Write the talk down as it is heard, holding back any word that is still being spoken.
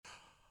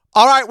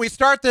All right, we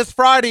start this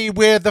Friday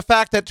with the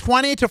fact that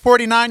 20 to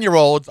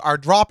 49-year-olds are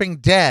dropping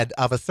dead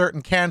of a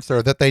certain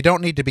cancer that they don't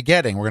need to be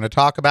getting. We're going to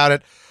talk about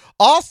it.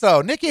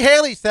 Also, Nikki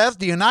Haley says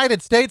the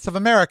United States of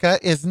America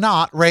is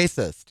not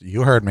racist.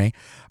 You heard me.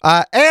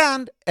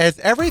 And is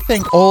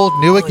everything old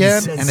new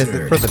again? And is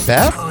it for the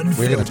best?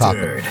 We're going to talk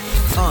about it.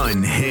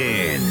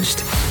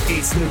 Unhinged.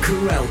 It's the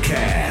Karel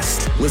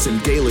Cast. Listen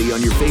daily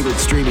on your favorite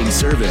streaming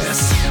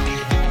service.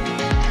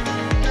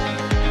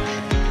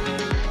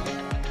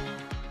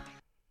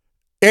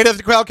 It is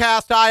the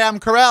Karelcast. I am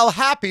Karel.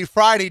 Happy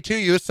Friday to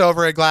you. So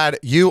very glad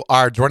you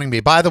are joining me.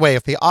 By the way,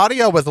 if the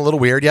audio was a little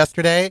weird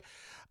yesterday,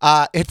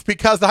 it's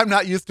because I'm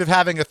not used to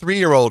having a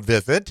 3-year-old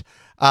visit.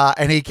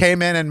 And he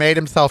came in and made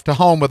himself to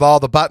home with all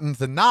the buttons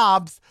and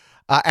knobs.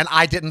 And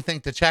I didn't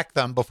think to check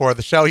them before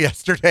the show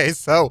yesterday.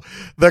 So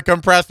the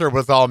compressor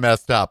was all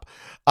messed up.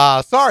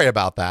 Sorry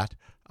about that.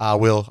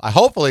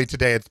 Hopefully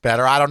today it's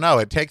better. I don't know.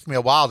 It takes me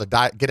a while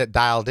to get it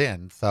dialed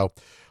in. So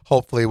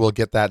hopefully we'll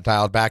get that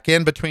dialed back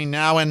in between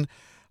now and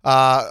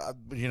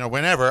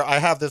whenever. I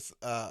have this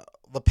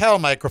lapel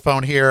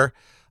microphone here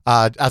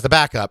as a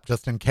backup,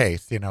 just in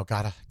case.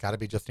 Gotta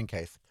be just in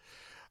case.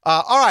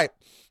 All right.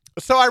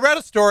 So I read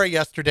a story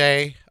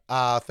yesterday,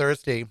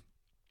 Thursday,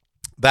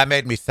 that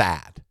made me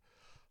sad.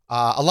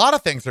 A lot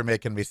of things are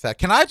making me sad.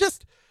 Can I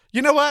just,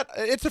 you know what?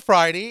 It's a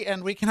Friday,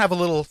 and we can have a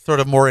little sort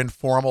of more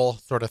informal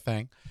sort of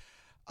thing.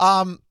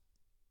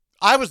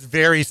 I was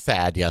very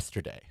sad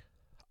yesterday.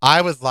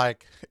 I was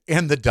like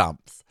in the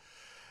dumps.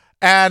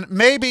 And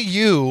maybe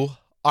you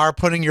are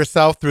putting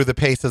yourself through the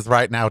paces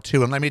right now,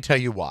 too. And let me tell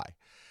you why.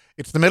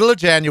 It's the middle of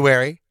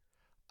January.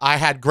 I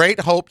had great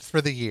hopes for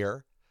the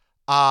year.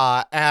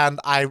 And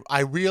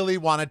I really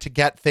wanted to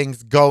get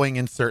things going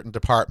in certain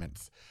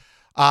departments.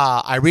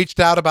 I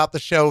reached out about the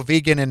show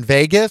Vegan in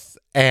Vegas,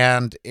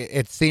 and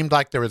it seemed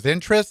like there was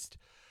interest.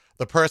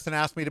 The person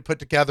asked me to put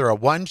together a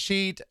one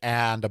sheet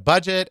and a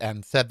budget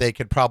and said they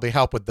could probably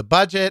help with the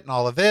budget and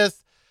all of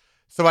this.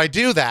 So I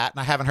do that, and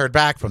I haven't heard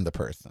back from the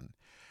person.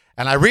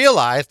 And I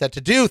realized that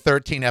to do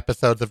 13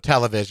 episodes of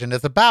television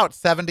is about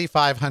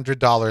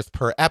 $7,500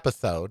 per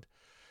episode.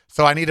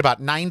 So I need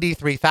about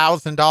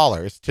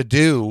 $93,000 to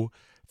do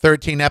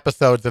 13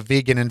 episodes of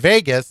Vegan in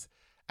Vegas.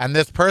 And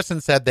this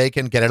person said they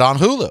can get it on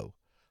Hulu.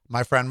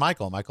 My friend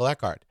Michael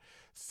Eckhart.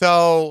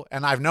 So,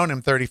 and I've known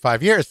him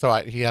 35 years, so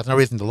he has no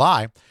reason to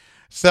lie.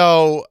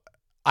 So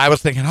I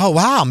was thinking, oh,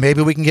 wow,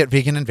 maybe we can get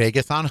Vegan in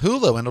Vegas on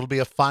Hulu and it'll be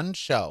a fun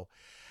show.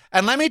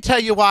 And let me tell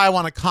you why I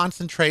want to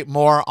concentrate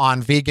more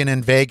on Vegan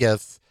in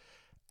Vegas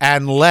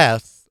and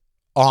less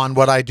on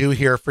what I do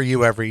here for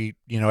you every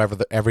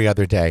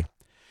other day.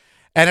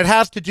 And it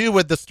has to do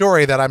with the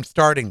story that I'm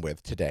starting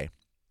with today.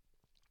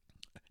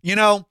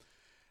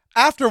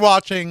 After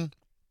watching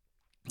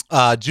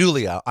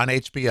Julia on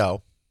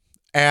HBO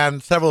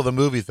and several of the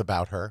movies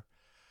about her,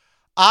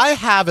 I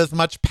have as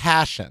much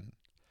passion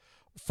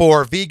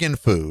for vegan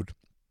food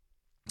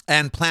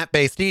and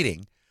plant-based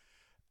eating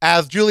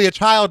as Julia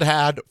Child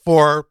had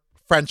for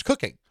French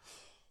cooking.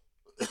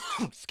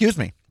 Excuse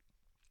me.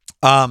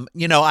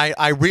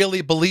 I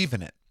really believe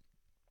in it.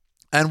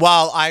 And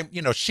while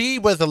she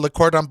was a Le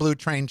Cordon Bleu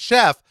trained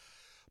chef,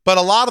 but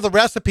a lot of the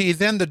recipes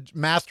in the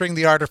Mastering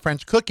the Art of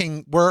French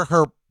Cooking were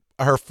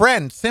her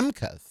friend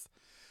Simca's.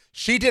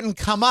 She didn't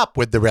come up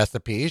with the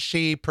recipes.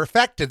 She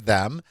perfected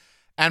them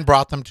and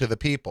brought them to the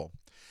people.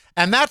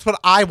 And that's what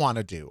I want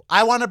to do.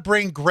 I want to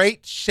bring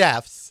great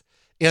chefs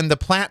in the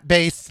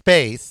plant-based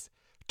space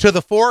to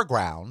the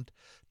foreground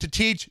to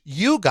teach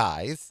you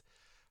guys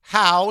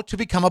how to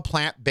become a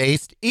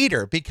plant-based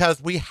eater, because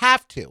we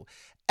have to.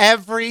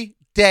 Every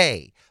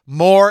day,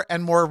 more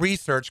and more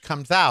research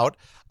comes out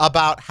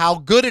about how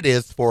good it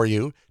is for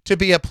you to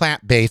be a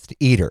plant-based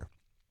eater.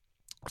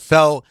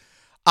 So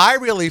I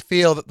really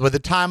feel that with the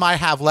time I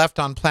have left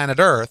on planet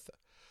Earth,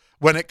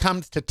 when it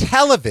comes to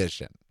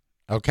television,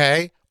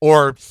 okay,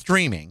 or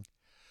streaming,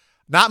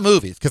 not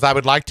movies, because I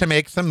would like to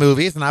make some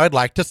movies and I would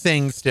like to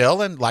sing still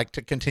and like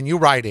to continue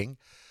writing.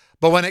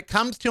 But when it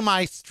comes to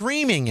my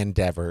streaming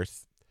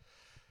endeavors,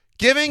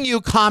 giving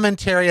you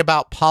commentary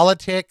about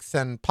politics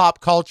and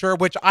pop culture,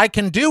 which I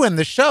can do in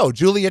the show,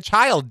 Julia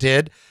Child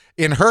did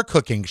in her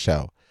cooking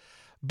show.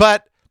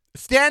 But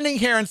standing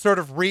here and sort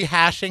of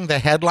rehashing the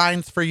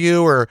headlines for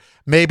you, or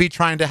maybe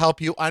trying to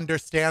help you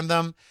understand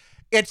them,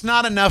 it's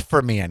not enough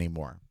for me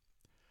anymore.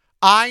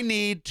 I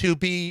need to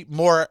be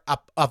more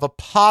of a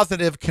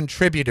positive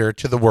contributor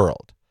to the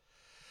world.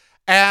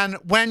 And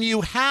when you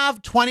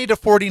have 20 to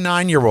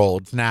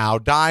 49-year-olds now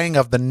dying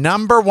of the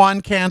number one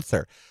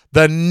cancer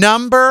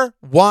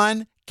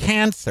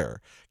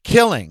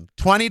killing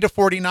 20 to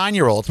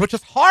 49-year-olds, which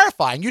is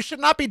horrifying. You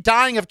should not be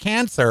dying of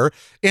cancer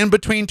in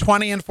between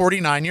 20 and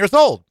 49 years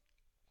old.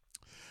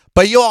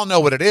 But you all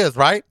know what it is,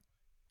 right?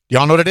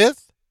 Y'all know what it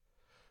is?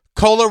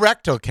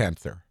 Colorectal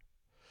cancer,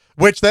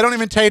 which they don't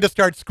even tell you to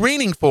start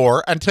screening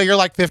for until you're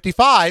like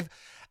 55.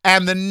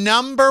 And the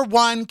number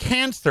one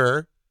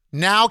cancer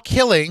now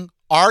killing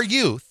our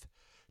youth,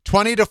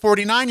 20 to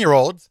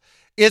 49-year-olds,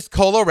 is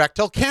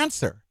colorectal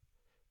cancer.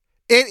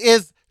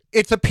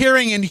 It's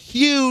appearing in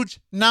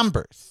huge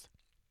numbers.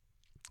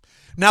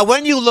 Now,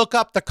 when you look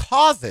up the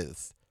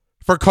causes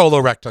for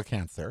colorectal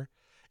cancer,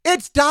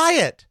 it's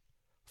diet,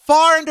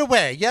 far and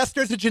away. Yes,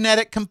 there's a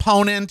genetic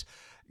component.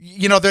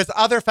 There's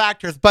other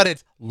factors, but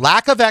it's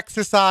lack of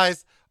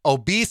exercise,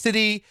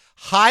 obesity,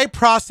 high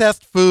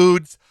processed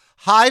foods,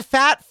 high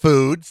fat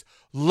foods,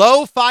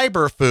 low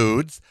fiber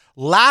foods,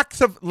 lack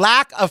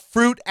of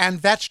fruit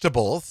and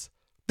vegetables.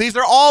 These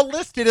are all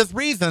listed as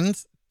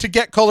reasons to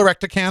get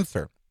colorectal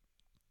cancer.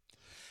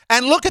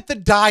 And look at the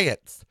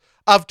diets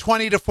of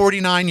 20 to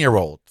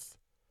 49-year-olds,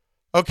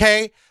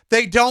 okay?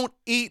 They don't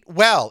eat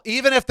well.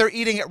 Even if they're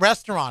eating at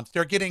restaurants,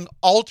 they're getting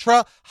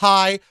ultra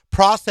high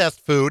processed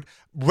food.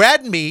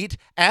 Red meat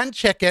and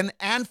chicken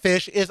and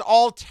fish is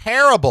all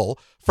terrible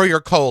for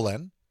your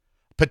colon,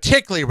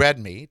 particularly red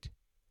meat.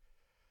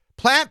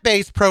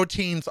 Plant-based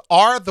proteins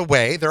are the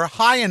way. They're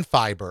high in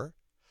fiber.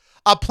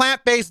 A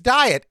plant-based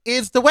diet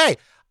is the way.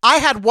 I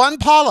had one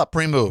polyp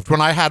removed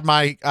when I had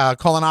my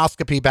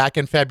colonoscopy back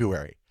in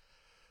February.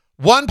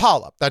 One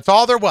polyp. That's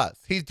all there was.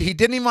 He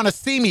didn't even want to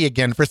see me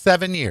again for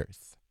 7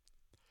 years.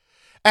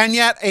 And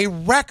yet a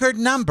record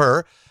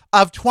number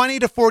of 20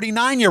 to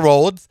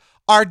 49-year-olds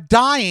are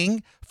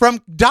dying,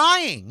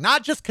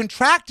 not just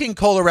contracting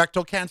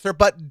colorectal cancer,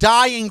 but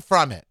dying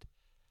from it.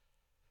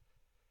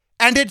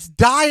 And it's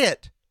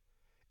diet.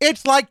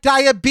 It's like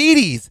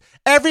diabetes.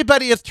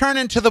 Everybody is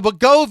turning to the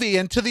Wegovy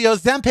and to the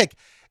Ozempic.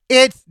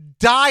 It's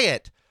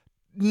diet.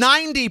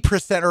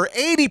 90% or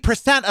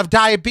 80% of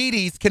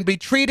diabetes can be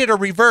treated or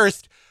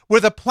reversed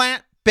with a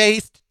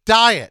plant-based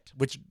diet,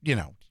 which, you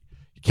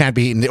can't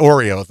be eating the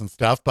Oreos and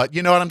stuff, but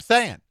you know what I'm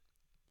saying.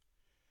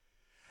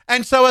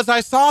 And so as I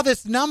saw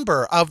this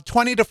number of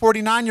 20 to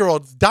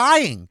 49-year-olds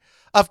dying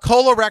of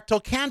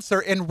colorectal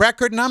cancer in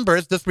record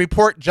numbers, this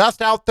report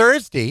just out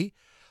Thursday,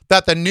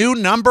 that the new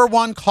number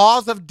one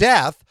cause of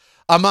death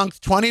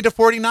amongst 20 to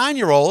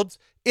 49-year-olds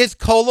is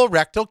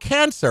colorectal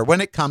cancer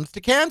when it comes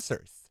to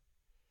cancers.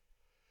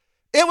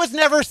 It was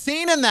never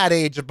seen in that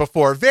age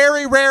before,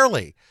 very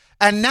rarely.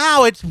 And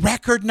now it's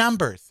record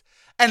numbers.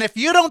 And if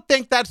you don't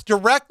think that's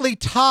directly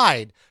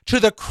tied to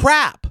the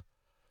crap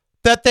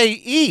that they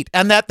eat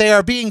and that they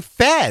are being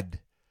fed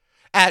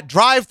at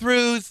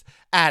drive-thrus,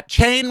 at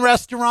chain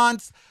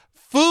restaurants,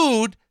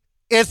 food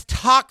is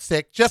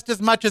toxic just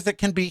as much as it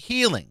can be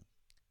healing.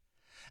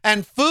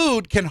 And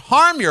food can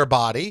harm your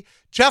body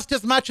just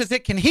as much as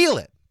it can heal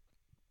it.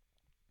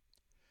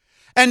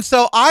 And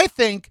so I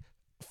think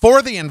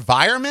for the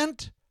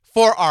environment,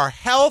 for our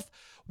health,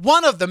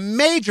 one of the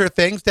major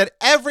things that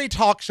every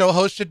talk show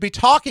host should be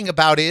talking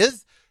about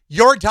is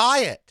your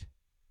diet,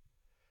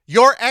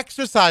 your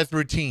exercise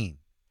routine,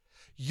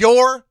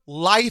 your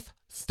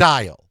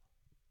lifestyle.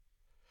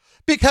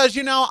 Because,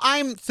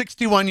 I'm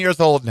 61 years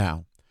old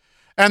now.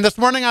 And this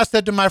morning I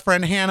said to my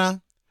friend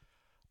Hannah,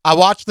 I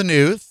watch the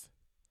news,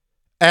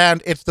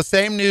 and it's the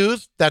same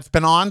news that's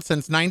been on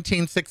since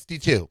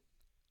 1962.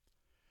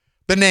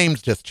 The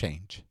names just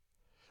change.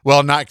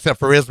 Well, not except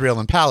for Israel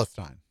and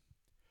Palestine.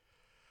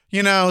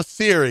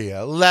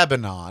 Syria,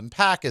 Lebanon,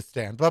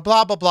 Pakistan, blah,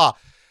 blah, blah, blah.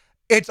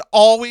 It's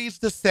always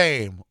the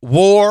same.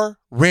 War,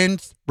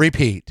 rinse,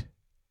 repeat.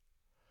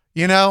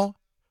 Gun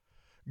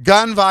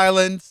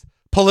violence,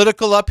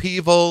 political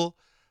upheaval,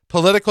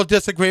 political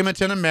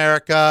disagreement in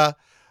America,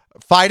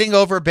 fighting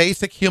over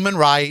basic human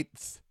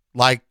rights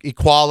like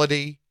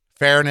equality,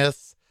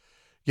 fairness,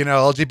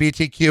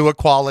 LGBTQ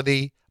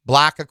equality,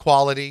 black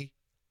equality.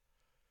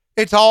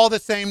 It's all the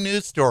same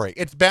news story.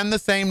 It's been the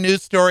same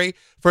news story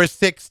for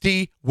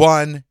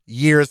 61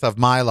 years of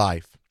my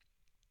life.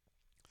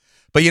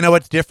 But you know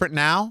what's different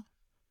now?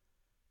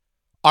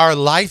 Our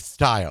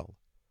lifestyle.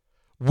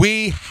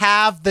 We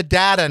have the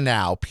data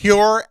now,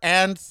 pure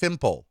and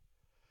simple.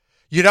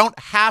 You don't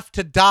have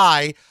to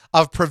die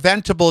of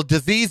preventable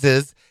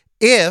diseases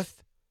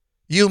if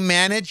you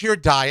manage your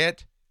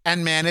diet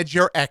and manage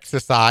your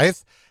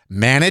exercise,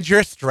 manage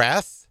your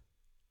stress.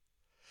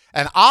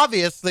 And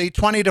obviously,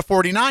 20 to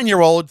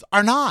 49-year-olds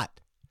are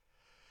not.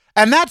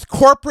 And that's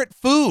corporate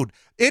food.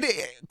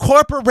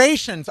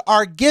 Corporations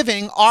are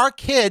giving our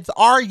kids,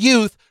 our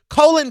youth,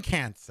 colon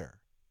cancer.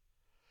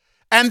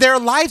 And their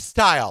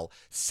lifestyle,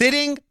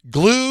 sitting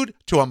glued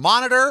to a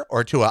monitor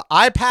or to an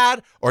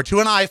iPad or to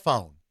an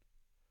iPhone.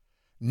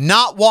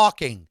 Not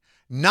walking,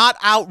 not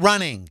out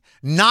running,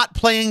 not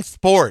playing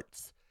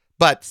sports,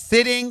 but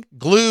sitting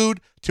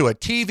glued to a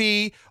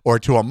TV or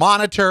to a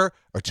monitor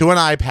or to an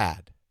iPad.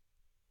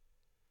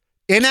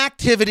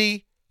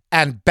 Inactivity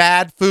and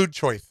bad food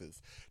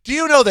choices. Do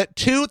you know that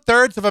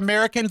 2/3 of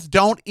Americans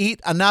don't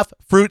eat enough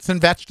fruits and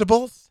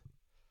vegetables?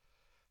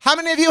 How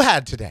many of you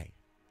had today?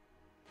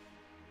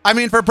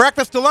 For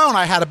breakfast alone,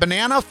 I had a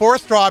banana, 4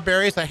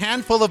 strawberries, a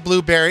handful of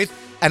blueberries,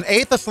 an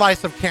eighth a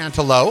slice of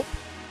cantaloupe.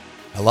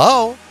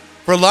 Hello?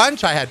 For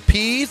lunch, I had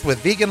peas with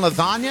vegan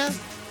lasagna.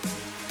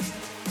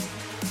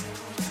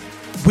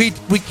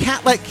 We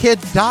can't let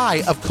kids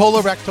die of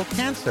colorectal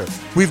cancer.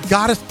 We've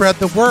got to spread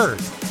the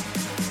word.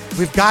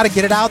 We've got to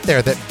get it out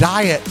there that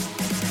diet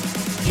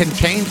can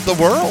change the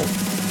world,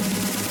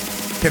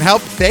 can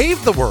help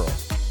save the world.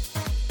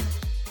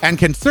 and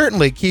can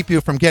certainly keep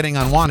you from getting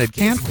unwanted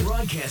cancer.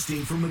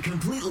 Broadcasting from a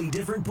completely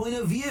different point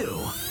of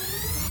view.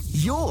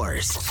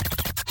 Yours.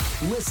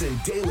 Listen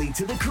daily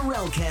to the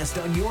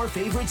Karelcast on your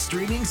favorite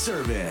streaming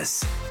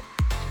service.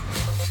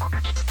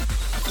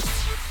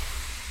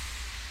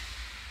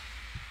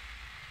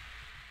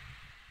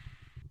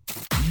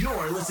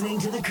 You're listening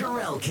to the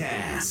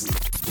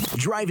Karelcast.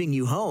 Driving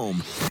you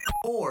home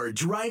or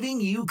driving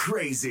you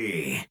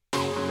crazy.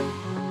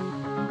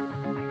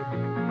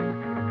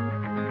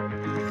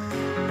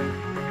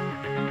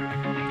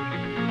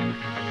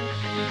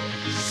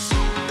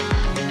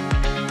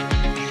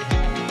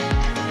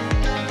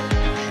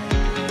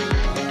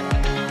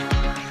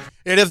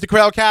 It is the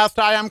Karelcast.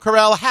 I am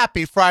Karel.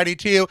 Happy Friday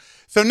to you.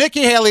 So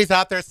Nikki Haley's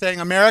out there saying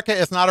America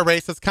is not a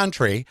racist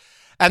country.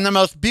 And the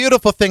most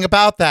beautiful thing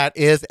about that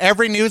is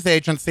every news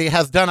agency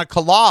has done a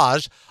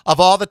collage of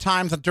all the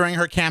times during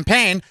her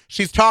campaign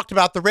she's talked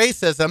about the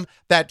racism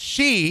that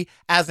she,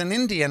 as an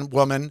Indian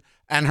woman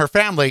and her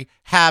family,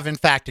 have in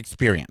fact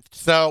experienced.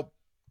 So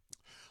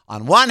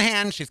on one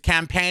hand, she's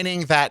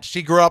campaigning that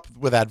she grew up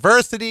with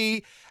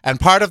adversity, and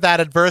part of that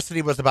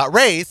adversity was about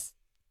race.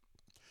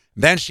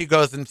 Then she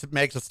goes and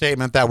makes a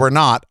statement that we're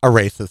not a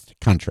racist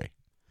country.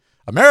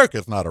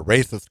 America's not a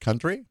racist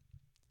country.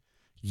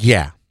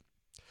 Yeah.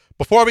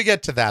 Before we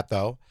get to that,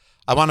 though,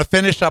 I want to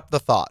finish up the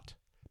thought,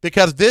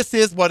 because this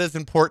is what is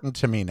important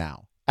to me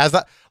now.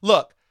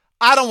 Look,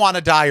 I don't want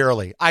to die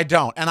early. I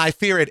don't, and I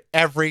fear it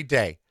every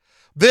day.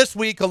 This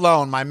week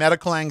alone, my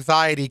medical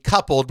anxiety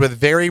coupled with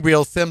very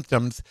real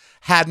symptoms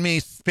had me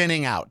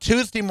spinning out.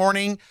 Tuesday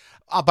morning,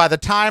 by the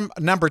time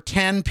number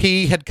 10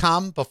 pee had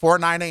come before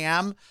 9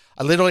 a.m.,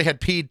 I literally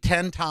had peed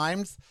 10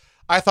 times.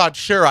 I thought,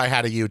 sure, I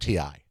had a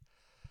UTI.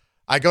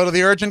 I go to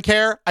the urgent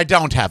care. I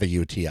don't have a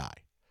UTI.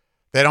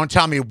 They don't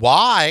tell me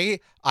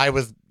why I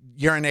was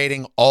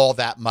urinating all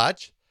that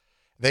much.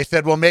 They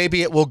said, well,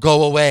 maybe it will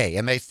go away.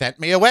 And they sent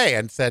me away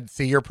and said,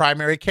 see your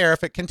primary care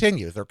if it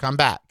continues or come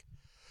back.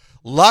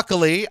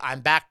 Luckily,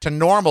 I'm back to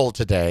normal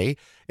today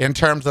in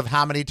terms of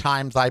how many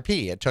times I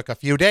pee. It took a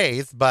few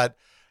days, but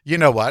you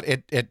know what?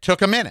 It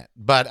took a minute.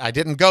 But I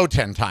didn't go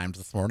 10 times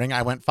this morning.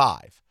 I went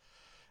 5.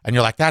 And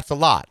you're like, that's a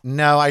lot.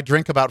 No, I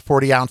drink about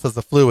 40 ounces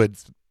of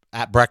fluids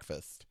at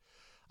breakfast.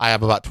 I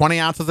have about 20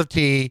 ounces of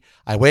tea.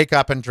 I wake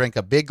up and drink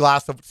a big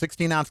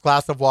 16-ounce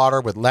glass of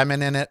water with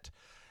lemon in it.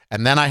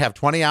 And then I have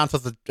 20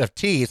 ounces of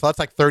tea. So that's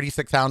like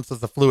 36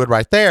 ounces of fluid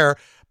right there.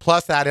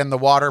 Plus add in the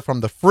water from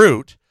the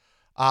fruit.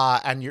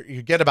 And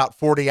you get about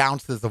 40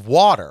 ounces of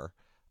water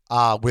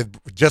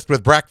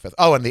with breakfast.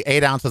 Oh, and the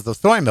 8 ounces of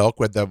soy milk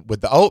with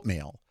the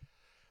oatmeal.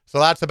 So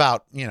that's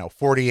about,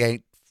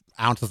 48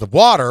 ounces of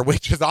water,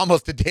 which is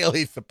almost a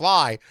daily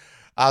supply.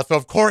 So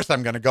of course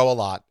I'm going to go a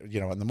lot,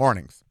 in the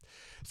mornings.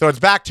 So it's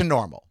back to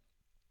normal.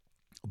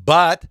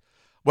 But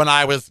when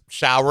I was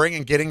showering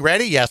and getting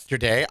ready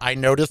yesterday, I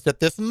noticed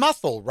that this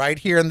muscle right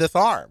here in this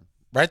arm,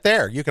 right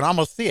there, you can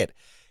almost see it.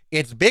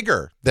 It's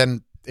bigger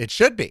than it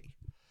should be.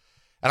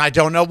 And I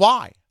don't know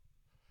why.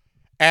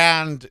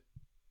 And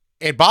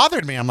it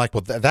bothered me. I'm like,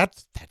 well,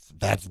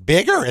 that's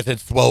bigger. Is it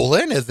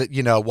swollen? Is it,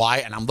 why?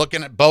 And I'm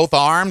looking at both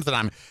arms and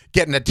I'm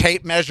getting a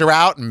tape measure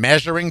out and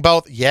measuring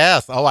both.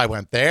 Yes. Oh, I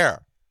went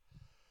there.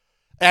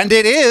 And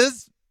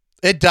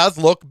it does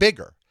look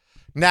bigger.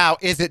 Now,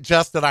 is it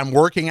just that I'm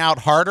working out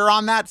harder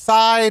on that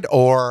side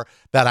or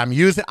that I'm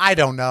using? I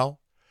don't know.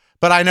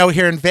 But I know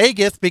here in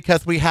Vegas,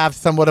 because we have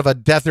somewhat of a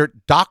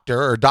desert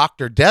doctor or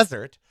Dr.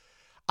 Desert,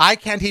 I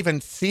can't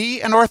even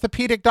see an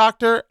orthopedic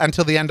doctor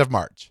until the end of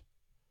March.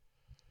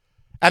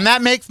 And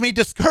that makes me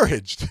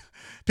discouraged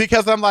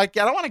because I'm like,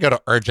 I don't want to go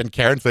to urgent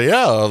care and say,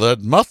 yeah, the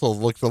muscle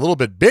looks a little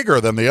bit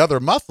bigger than the other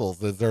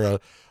muscles. Is there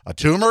a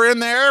tumor in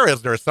there?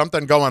 Is there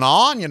something going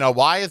on?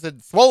 Why is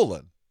it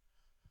swollen?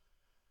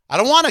 I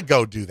don't want to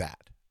go do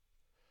that.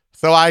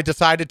 So I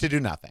decided to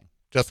do nothing.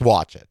 Just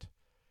watch it.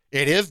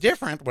 It is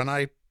different when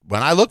I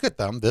look at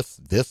them.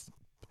 This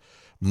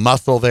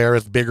muscle there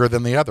is bigger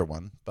than the other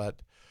one.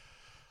 But,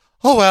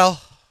 oh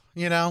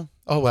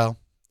well.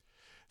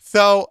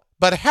 So,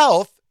 but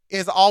health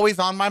is always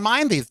on my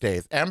mind these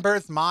days.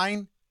 Ember's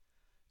mine.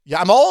 Yeah,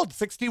 I'm old,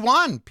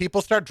 61.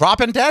 People start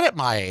dropping dead at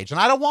my age, and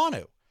I don't want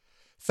to.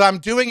 So I'm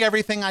doing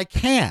everything I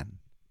can.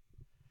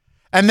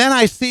 And then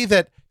I see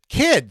that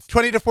kids,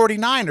 20 to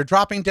 49, are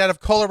dropping dead of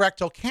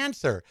colorectal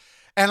cancer.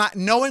 And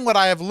knowing what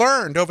I have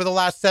learned over the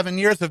last 7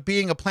 years of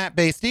being a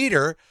plant-based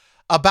eater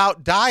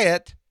about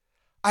diet,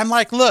 I'm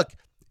like, look,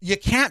 you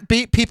can't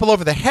beat people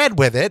over the head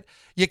with it.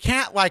 You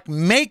can't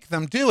make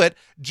them do it.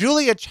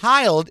 Julia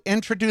Child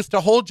introduced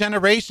a whole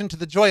generation to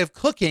the joy of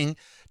cooking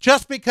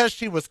just because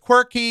she was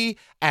quirky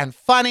and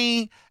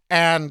funny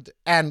and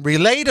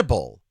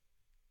relatable.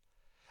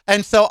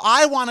 And so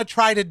I want to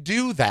try to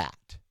do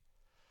that.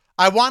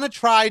 I want to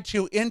try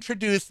to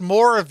introduce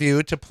more of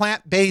you to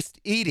plant-based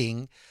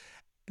eating.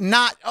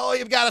 Not,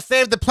 you've got to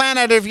save the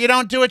planet. If you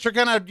don't do it, you're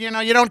going to,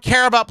 you don't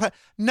care about.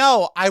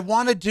 No, I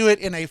want to do it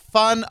in a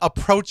fun,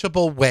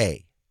 approachable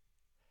way.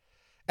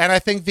 And I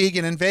think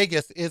Vegan in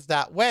Vegas is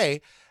that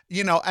way,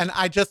 and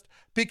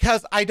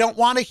because I don't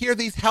want to hear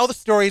these health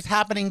stories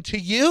happening to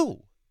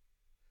you.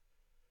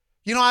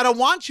 I don't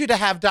want you to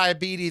have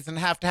diabetes and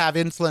have to have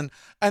insulin.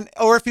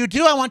 Or if you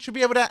do, I want you to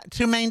be able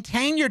to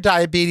maintain your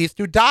diabetes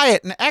through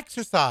diet and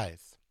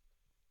exercise.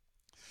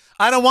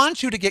 I don't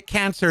want you to get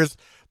cancers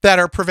that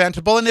are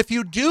preventable. And if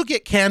you do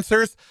get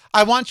cancers,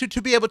 I want you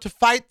to be able to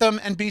fight them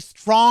and be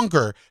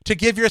stronger, to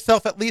give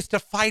yourself at least a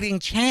fighting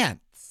chance.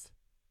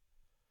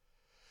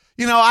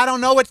 I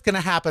don't know what's going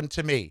to happen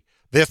to me.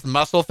 This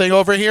muscle thing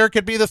over here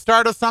could be the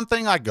start of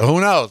something like, who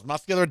knows,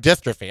 muscular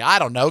dystrophy. I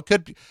don't know.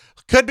 Could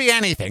be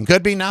anything.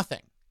 Could be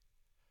nothing.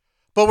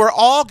 But we're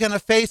all going to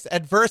face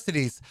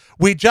adversities.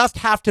 We just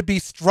have to be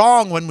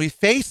strong when we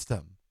face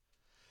them.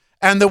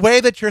 And the way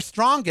that you're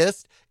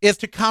strongest is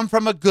to come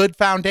from a good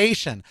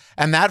foundation.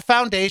 And that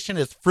foundation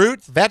is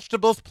fruits,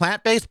 vegetables,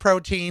 plant-based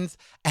proteins,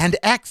 and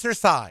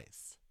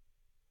exercise.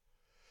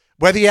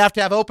 Whether you have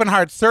to have open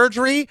heart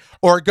surgery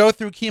or go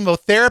through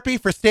chemotherapy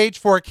for stage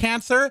 4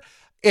 cancer,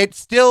 it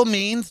still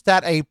means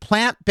that a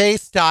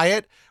plant-based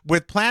diet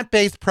with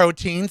plant-based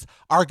proteins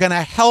are going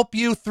to help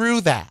you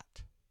through that.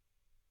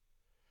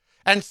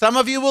 And some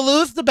of you will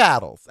lose the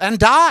battles and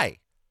die.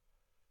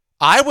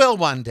 I will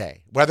one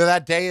day. Whether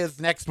that day is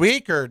next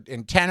week or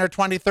in 10 or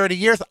 20, 30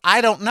 years,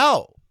 I don't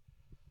know.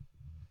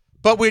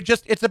 But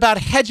it's about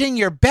hedging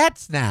your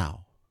bets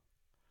now.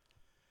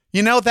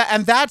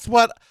 And that's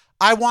what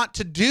I want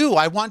to do.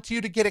 I want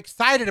you to get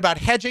excited about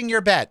hedging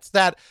your bets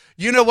that,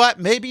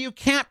 maybe you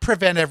can't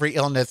prevent every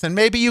illness and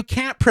maybe you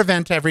can't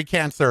prevent every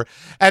cancer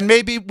and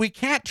maybe we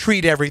can't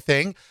treat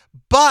everything.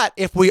 But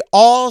if we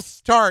all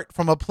start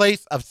from a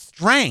place of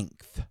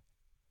strength,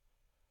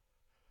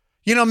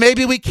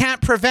 maybe we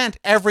can't prevent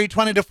every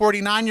 20 to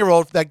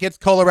 49-year-old that gets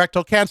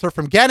colorectal cancer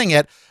from getting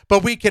it,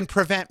 but we can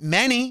prevent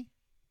many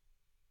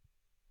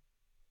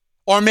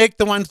or make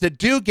the ones that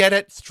do get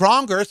it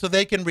stronger so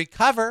they can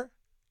recover.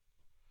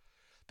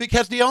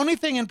 Because the only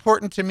thing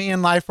important to me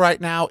in life right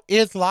now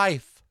is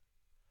life.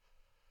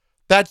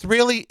 That's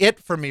really it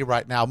for me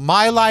right now.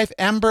 My life,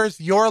 Ember's,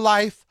 your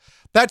life,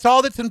 that's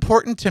all that's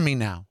important to me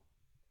now.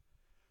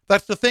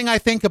 That's the thing I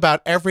think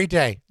about every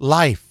day.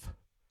 Life.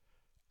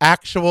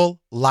 Actual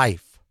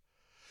life.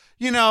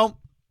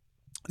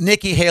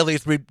 Nikki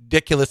Haley's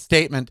ridiculous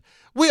statement,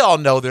 we all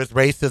know there's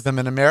racism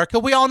in America.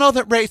 We all know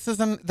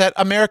that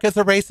America's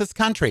a racist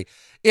country.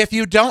 If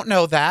you don't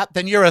know that,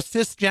 then you're a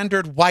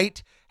cisgendered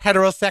white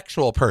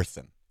heterosexual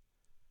person.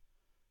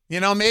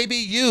 Maybe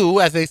you,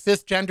 as a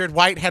cisgendered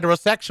white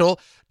heterosexual,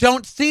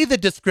 don't see the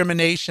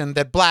discrimination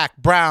that black,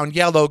 brown,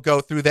 yellow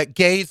go through, that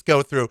gays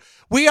go through.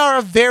 We are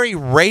a very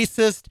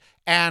racist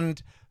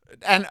and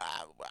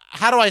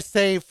how do I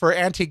say for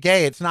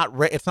anti-gay? It's not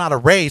a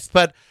race,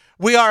 but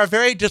we are a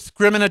very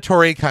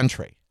discriminatory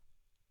country.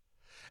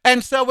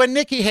 And so when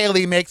Nikki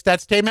Haley makes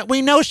that statement,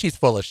 we know she's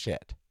full of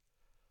shit.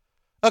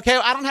 Okay,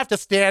 I don't have to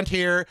stand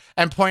here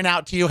and point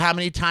out to you how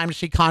many times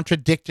she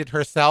contradicted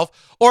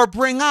herself or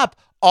bring up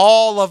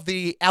all of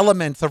the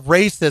elements of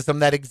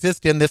racism that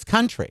exist in this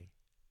country.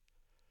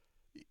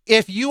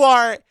 If you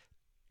are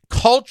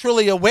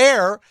culturally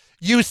aware,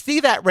 you see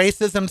that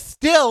racism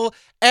still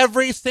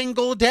every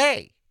single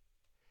day.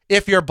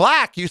 If you're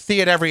black, you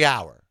see it every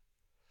hour.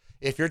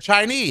 If you're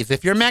Chinese,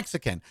 if you're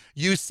Mexican,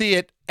 you see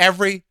it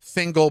every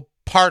single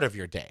part of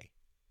your day.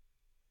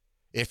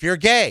 If you're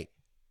gay,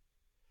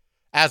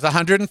 as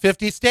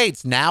 150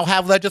 states now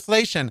have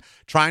legislation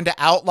trying to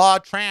outlaw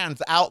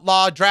trans,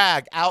 outlaw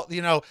drag,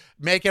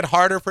 make it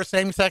harder for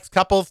same-sex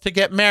couples to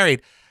get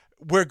married.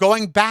 We're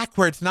going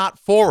backwards, not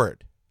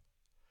forward.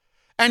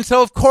 And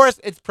so, of course,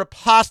 it's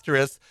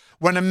preposterous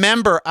when a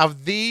member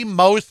of the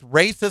most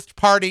racist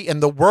party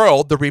in the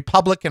world, the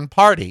Republican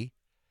Party,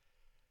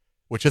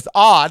 which is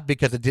odd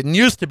because it didn't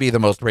used to be the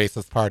most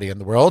racist party in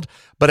the world,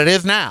 but it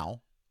is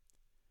now.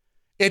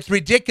 It's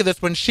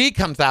ridiculous when she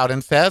comes out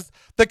and says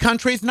the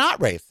country's not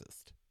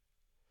racist.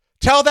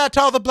 Tell that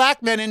to all the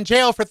black men in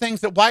jail for things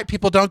that white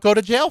people don't go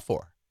to jail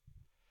for.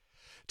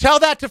 Tell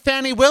that to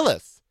Fani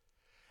Willis,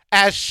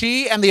 as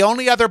she and the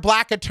only other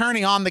black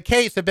attorney on the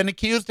case have been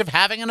accused of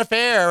having an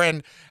affair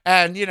and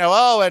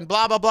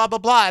blah, blah, blah, blah,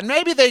 blah. And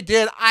maybe they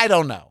did. I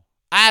don't know.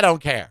 I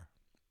don't care.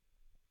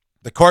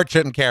 The court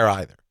shouldn't care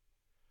either.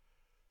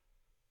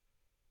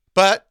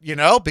 But,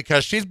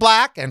 because she's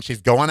black and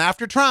she's going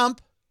after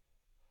Trump,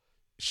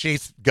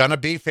 she's going to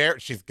be fair.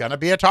 She's going to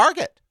be a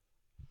target.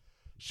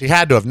 She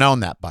had to have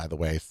known that, by the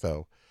way.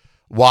 So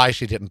why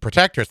she didn't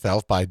protect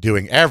herself by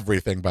doing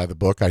everything by the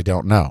book, I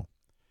don't know.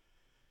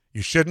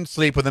 You shouldn't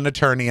sleep with an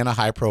attorney in a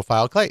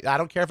high-profile case. I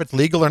don't care if it's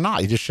legal or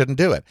not. You just shouldn't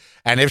do it.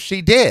 And if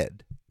she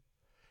did,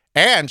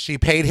 and she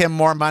paid him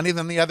more money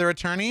than the other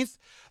attorneys,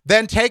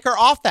 then take her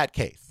off that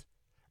case.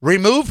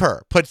 Remove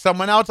her. Put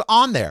someone else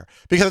on there.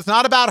 Because it's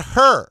not about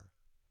her.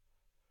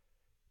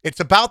 It's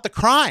about the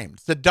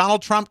crimes that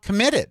Donald Trump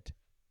committed.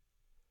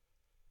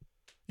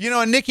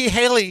 And Nikki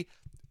Haley,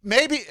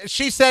 maybe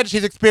she said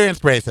she's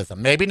experienced racism.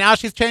 Maybe now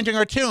she's changing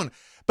her tune.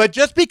 But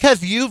just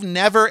because you've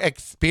never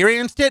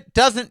experienced it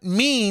doesn't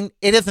mean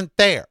it isn't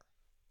there.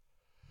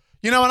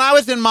 When I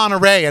was in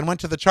Monterey and went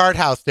to the Chart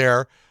House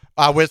there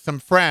with some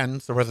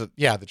friends, or was it,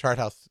 the Chart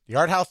House,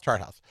 Yard House,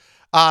 Chart House,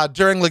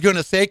 during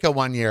Laguna Seca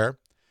one year,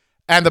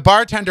 And the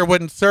bartender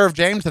wouldn't serve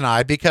James and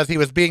I because he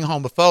was being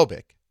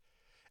homophobic.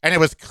 And it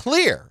was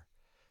clear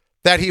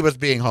that he was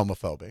being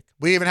homophobic.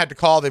 We even had to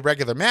call the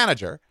regular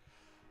manager.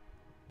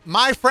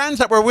 My friends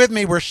that were with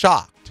me were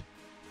shocked.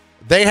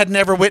 They had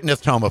never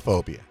witnessed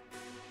homophobia.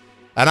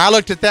 And I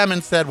looked at them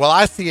and said, well,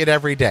 I see it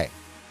every day.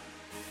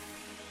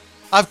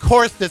 Of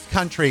course, this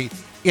country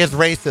is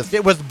racist.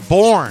 It was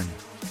born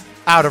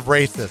out of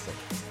racism.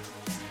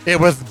 It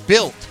was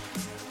built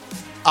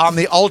on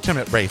the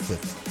ultimate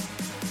racism.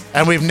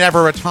 And we've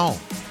never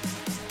atoned.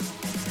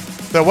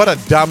 So what a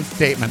dumb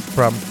statement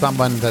from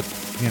someone that,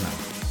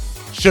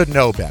 should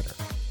know better.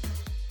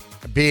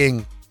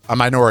 Being a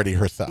minority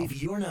herself.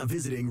 If you're not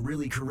visiting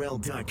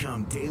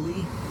reallykarel.com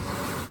daily,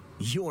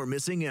 you're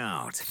missing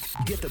out.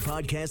 Get the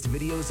podcast,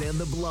 videos, and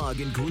the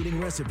blog,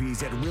 including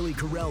recipes at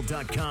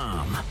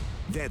reallykarel.com.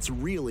 That's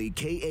really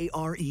KAREL.com.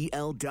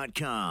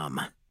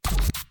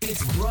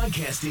 It's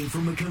broadcasting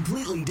from a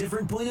completely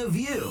different point of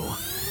view.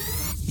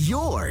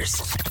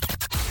 Yours.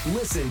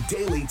 Listen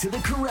daily to the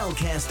Karel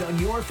Cast on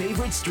your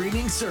favorite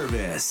streaming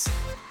service.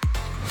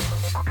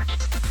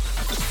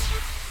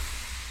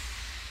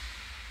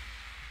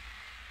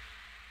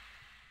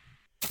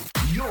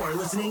 You're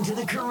listening to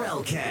the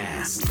Karel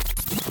Cast.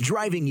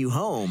 Driving you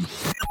home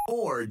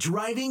or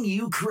driving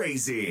you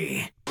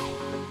crazy.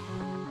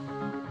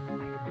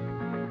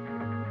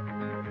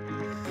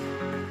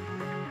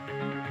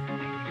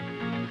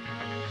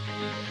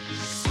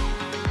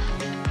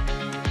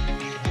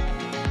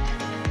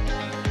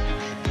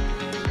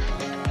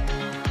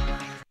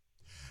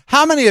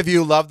 How many of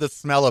you love the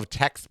smell of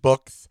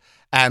textbooks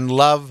and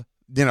love,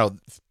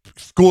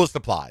 school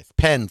supplies,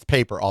 pens,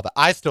 paper, all that?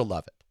 I still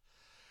love it.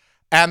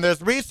 And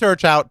there's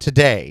research out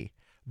today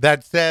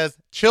that says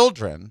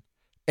children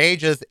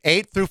ages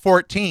 8 through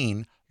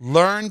 14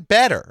 learn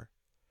better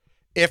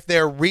if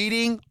they're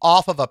reading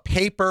off of a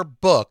paper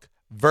book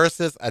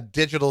versus a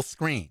digital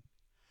screen.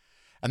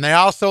 And they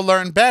also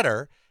learn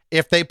better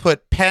if they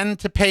put pen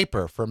to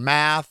paper for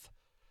math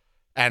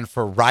and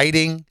for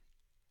writing.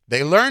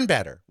 They learn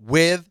better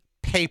with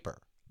paper.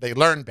 They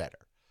learn better.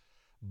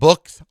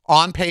 Books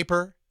on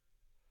paper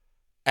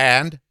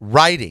and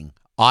writing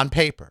on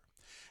paper.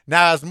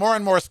 Now, as more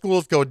and more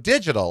schools go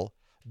digital,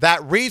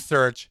 that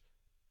research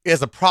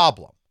is a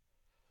problem.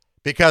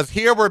 Because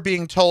here we're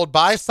being told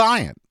by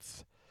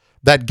science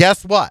that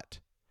guess what?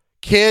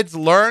 Kids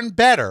learn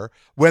better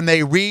when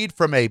they read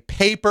from a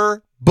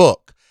paper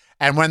book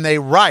and when they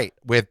write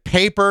with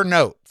paper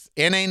notes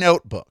in a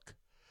notebook.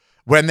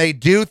 When they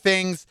do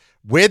things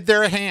with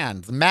their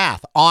hands,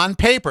 math on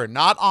paper,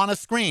 not on a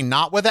screen,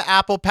 not with an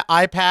Apple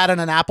iPad and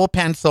an Apple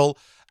Pencil,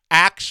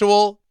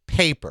 actual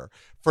paper.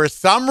 For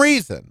some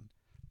reason,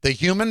 the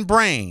human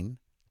brain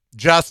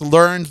just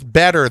learns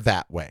better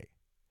that way.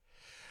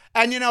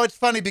 And it's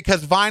funny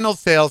because vinyl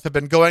sales have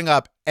been going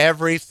up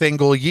every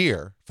single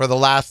year for the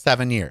last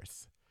 7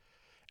 years.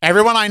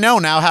 Everyone I know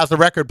now has a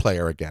record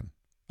player again,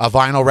 a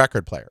vinyl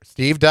record player.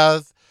 Steve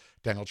does,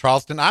 Daniel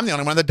Charleston. I'm the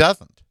only one that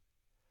doesn't.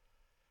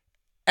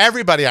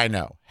 Everybody I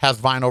know has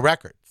vinyl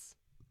records.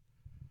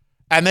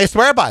 And they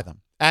swear by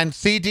them. And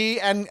CD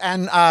and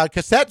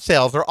cassette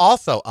sales are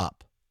also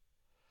up.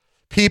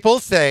 People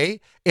say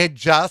it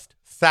just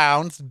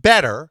sounds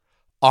better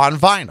on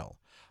vinyl.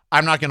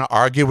 I'm not going to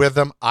argue with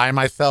them. I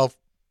myself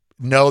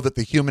know that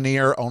the human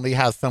ear only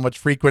has so much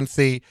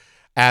frequency,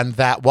 and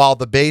that while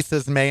the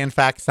basses may in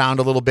fact sound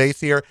a little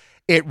bassier,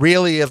 it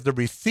really is the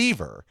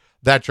receiver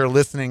that you're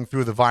listening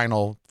through the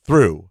vinyl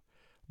through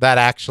that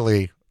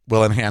actually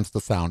will enhance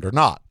the sound or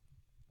not.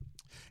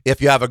 If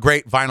you have a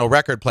great vinyl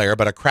record player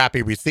but a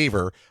crappy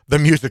receiver, the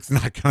music's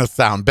not going to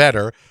sound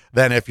better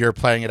than if you're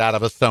playing it out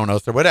of a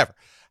Sonos or whatever.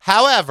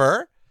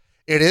 However,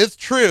 it is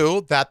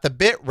true that the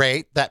bit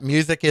rate that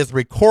music is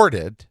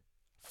recorded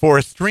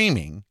for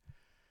streaming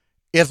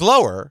is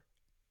lower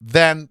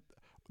than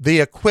the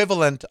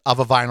equivalent of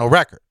a vinyl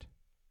record.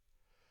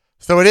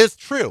 So it is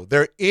true.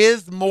 There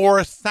is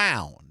more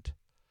sound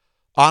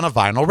on a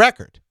vinyl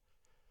record.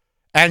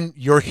 And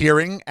your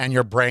hearing and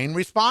your brain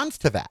responds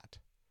to that.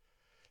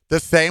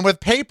 The same with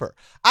paper.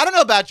 I don't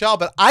know about y'all,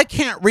 but I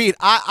can't read.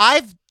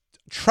 I've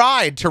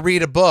tried to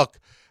read a book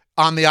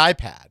on the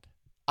iPad.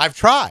 I've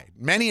tried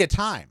many a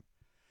time.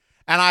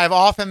 And I've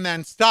often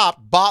then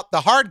stopped, bought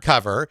the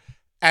hardcover,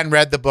 and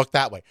read the book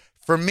that way.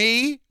 For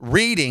me,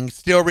 reading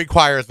still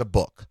requires a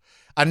book.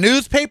 A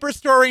newspaper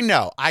story,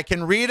 no. I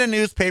can read a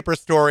newspaper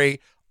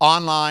story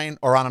online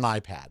or on an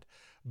iPad.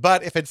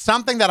 But if it's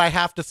something that I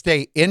have to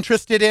stay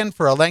interested in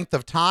for a length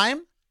of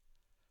time,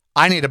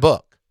 I need a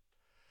book.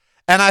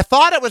 And I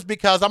thought it was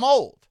because I'm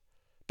old.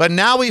 But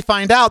now we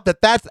find out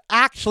that that's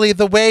actually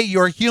the way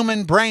your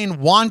human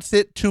brain wants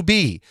it to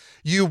be.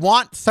 You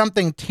want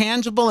something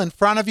tangible in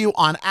front of you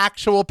on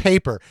actual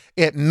paper.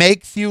 It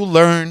makes you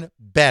learn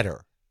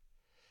better.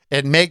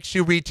 It makes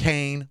you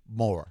retain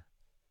more.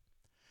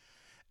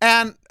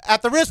 And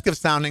at the risk of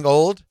sounding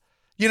old,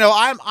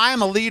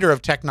 I'm a leader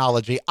of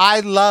technology.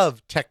 I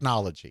love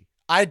technology.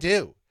 I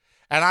do.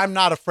 And I'm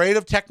not afraid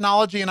of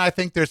technology, and I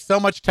think there's so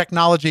much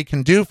technology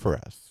can do for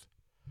us.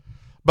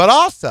 But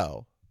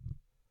also,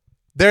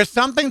 There's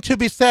something to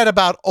be said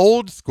about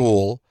old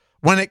school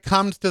when it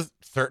comes to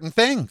certain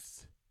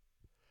things.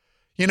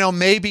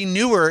 Maybe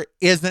newer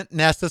isn't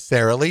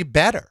necessarily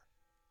better.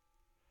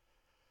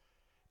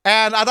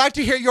 And I'd like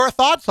to hear your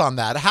thoughts on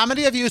that. How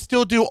many of you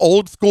still do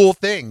old school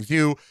things?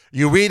 You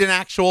read an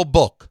actual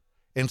book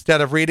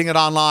instead of reading it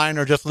online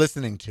or just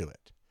listening to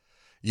it.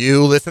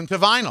 You listen to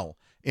vinyl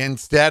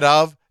instead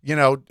of,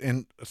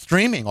 in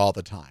streaming all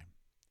the time.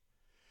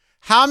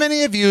 How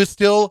many of you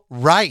still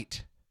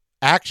write?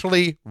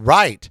 Actually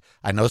write?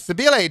 I know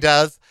Sibile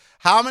does.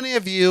 How many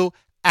of you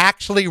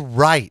actually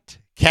write?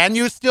 Can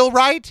you still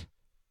write?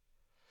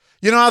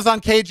 I was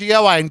on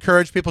KGO. I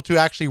encouraged people to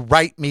actually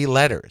write me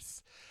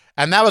letters.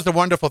 And that was a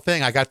wonderful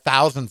thing. I got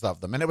thousands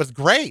of them, and it was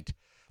great.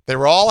 They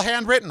were all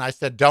handwritten. I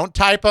said, don't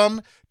type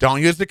them.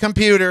 Don't use the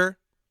computer.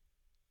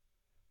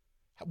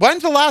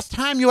 When's the last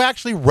time you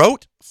actually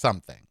wrote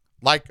something?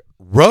 Like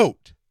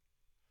wrote?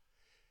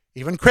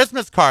 Even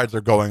Christmas cards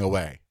are going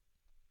away.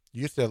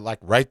 You used to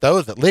write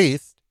those at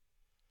least.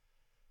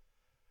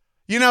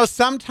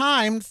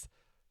 Sometimes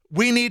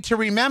we need to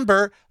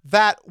remember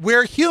that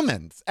we're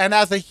humans. And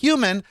as a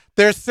human,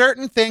 there's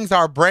certain things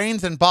our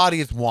brains and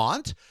bodies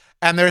want.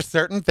 And there's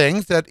certain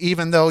things that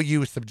even though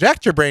you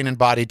subject your brain and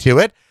body to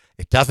it,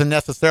 it doesn't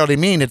necessarily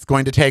mean it's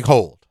going to take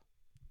hold.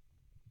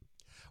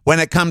 When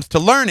it comes to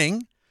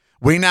learning,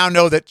 we now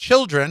know that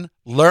children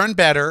learn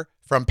better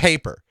from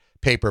paper.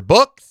 Paper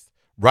books,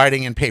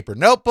 writing in paper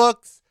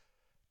notebooks,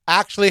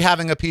 actually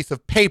having a piece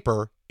of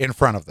paper in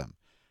front of them.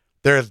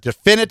 There is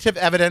definitive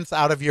evidence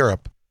out of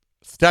Europe,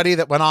 study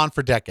that went on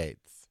for decades.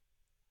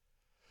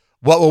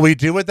 What will we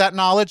do with that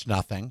knowledge?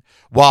 Nothing.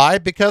 Why?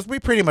 Because we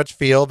pretty much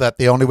feel that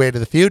the only way to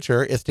the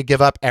future is to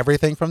give up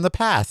everything from the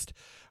past,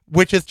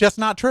 which is just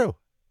not true.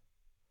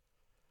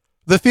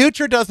 The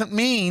future doesn't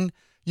mean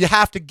you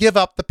have to give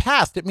up the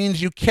past. It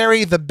means you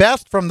carry the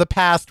best from the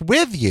past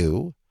with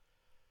you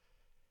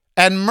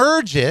and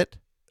merge it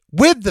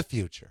with the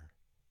future.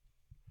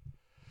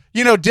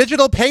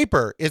 Digital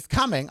paper is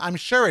coming. I'm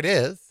sure it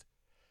is.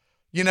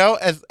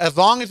 As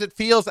long as it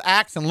feels,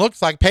 acts, and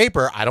looks like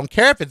paper, I don't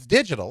care if it's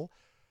digital.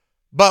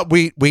 But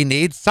we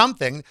need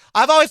something.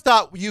 I've always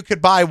thought you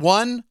could buy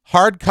one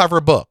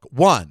hardcover book,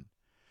 one,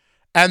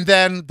 and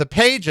then the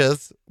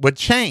pages would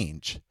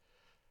change.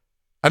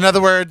 In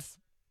other words,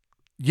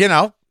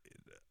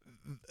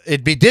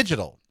 it'd be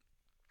digital,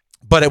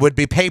 but it would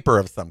be paper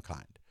of some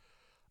kind.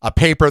 A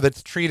paper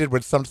that's treated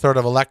with some sort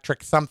of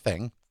electric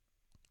something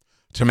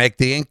to make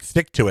the ink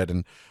stick to it.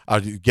 And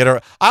I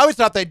always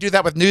thought they'd do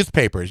that with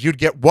newspapers. You'd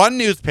get one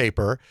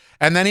newspaper,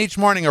 and then each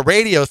morning a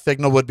radio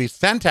signal would be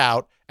sent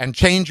out and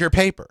change your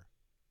paper.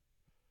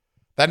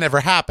 That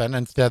never happened.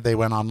 Instead, they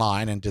went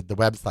online and did the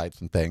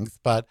websites and things.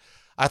 But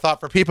I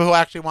thought for people who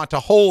actually want to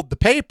hold the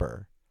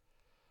paper,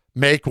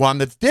 make one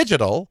that's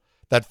digital,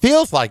 that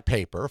feels like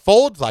paper,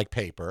 folds like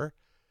paper,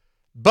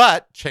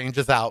 but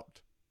changes out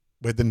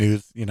with the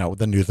news,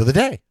 the news of the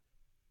day.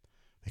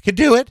 They could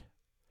do it.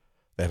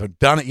 They haven't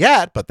done it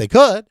yet, but they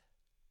could.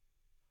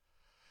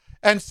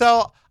 And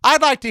so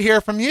I'd like to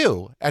hear from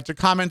you at your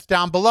comments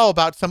down below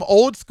about some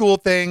old school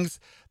things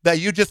that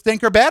you just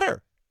think are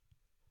better.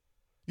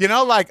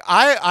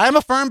 I'm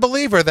a firm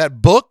believer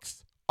that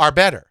books are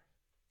better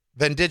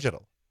than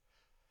digital.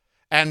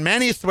 And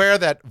many swear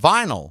that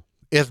vinyl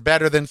is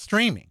better than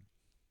streaming.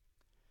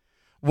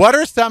 What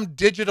are some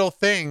digital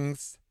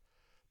things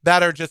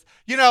that are just,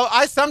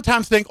 I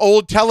sometimes think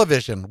old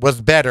television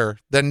was better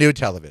than new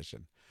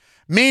television.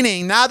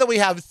 Meaning, now that we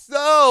have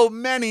so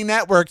many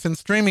networks and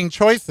streaming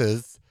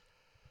choices,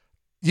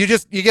 you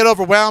get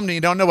overwhelmed and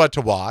you don't know what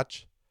to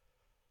watch.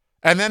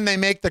 And then they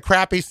make the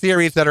crappy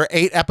series that are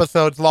 8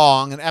 episodes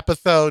long, and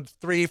episodes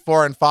 3,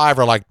 4, and 5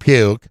 are like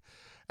puke.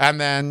 And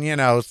then,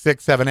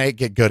 6, 7, 8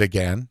 get good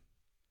again.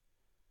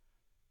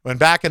 When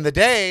back in the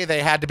day,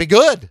 they had to be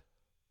good.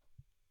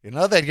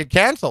 They'd get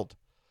canceled.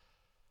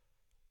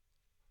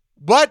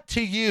 What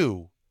to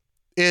you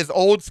is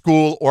old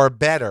school or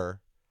better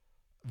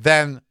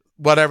than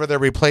whatever they're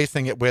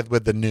replacing it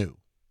with the new?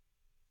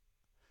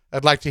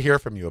 I'd like to hear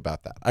from you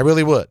about that. I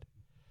really would.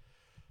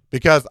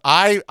 Because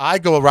I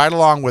go right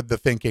along with the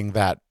thinking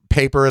that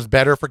paper is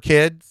better for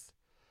kids,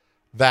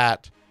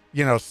 that,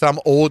 some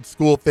old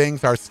school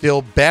things are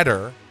still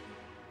better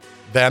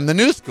than the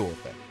new school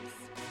things.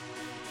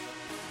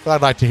 So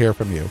I'd like to hear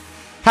from you.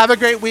 Have a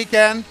great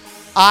weekend.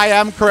 I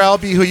am Karel.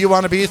 Be who you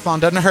want to be, so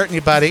it doesn't hurt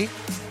anybody.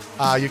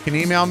 You can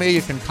email me.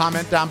 You can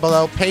comment down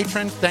below.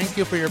 Patrons, thank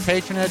you for your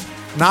patronage.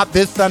 Not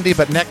this Sunday,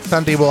 but next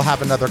Sunday we'll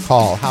have another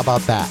call. How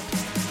about that?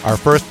 Our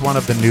first one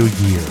of the new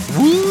year.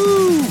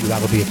 Woo!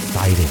 That'll be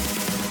exciting.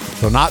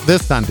 So not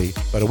this Sunday,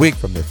 but a week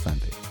from this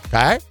Sunday.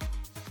 Okay?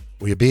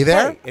 Will you be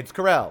there? Hey, it's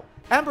Karel.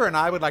 Amber and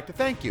I would like to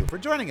thank you for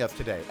joining us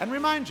today and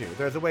remind you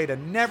there's a way to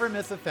never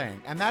miss a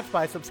thing, and that's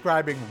by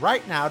subscribing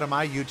right now to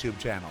my YouTube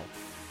channel.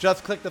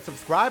 Just click the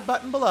subscribe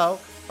button below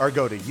or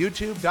go to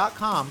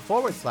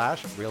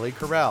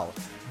youtube.com/reallykarel.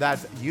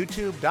 That's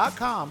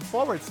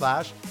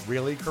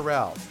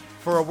youtube.com/reallykarel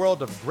for a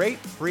world of great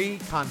free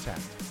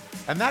content.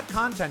 And that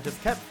content is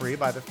kept free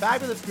by the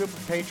fabulous group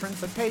of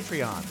patrons at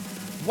Patreon.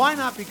 Why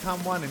not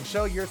become one and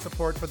show your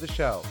support for the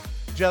show?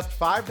 Just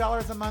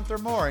 $5 a month or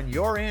more and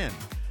you're in.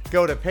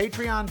 Go to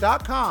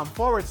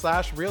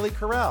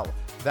patreon.com/reallykarel.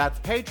 That's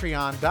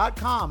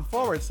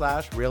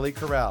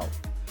patreon.com/reallykarel.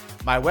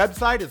 My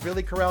website is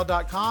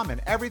reallykarel.com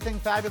and everything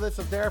fabulous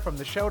is there from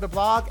the show to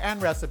blog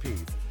and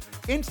recipes.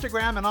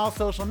 Instagram and all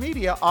social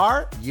media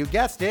are, you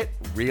guessed it,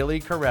 Really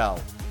Karel.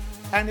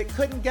 And it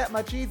couldn't get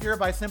much easier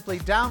by simply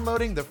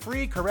downloading the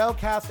free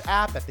Karelcast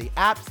app at the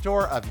app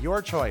store of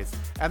your choice.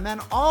 And then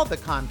all the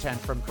content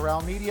from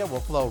Karel Media will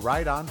flow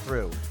right on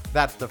through.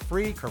 That's the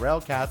free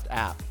Karelcast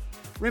app.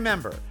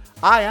 Remember,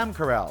 I am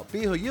Karel.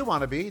 Be who you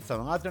want to be so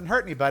long as it doesn't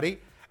hurt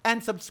anybody.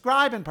 And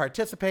subscribe and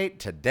participate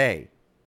today.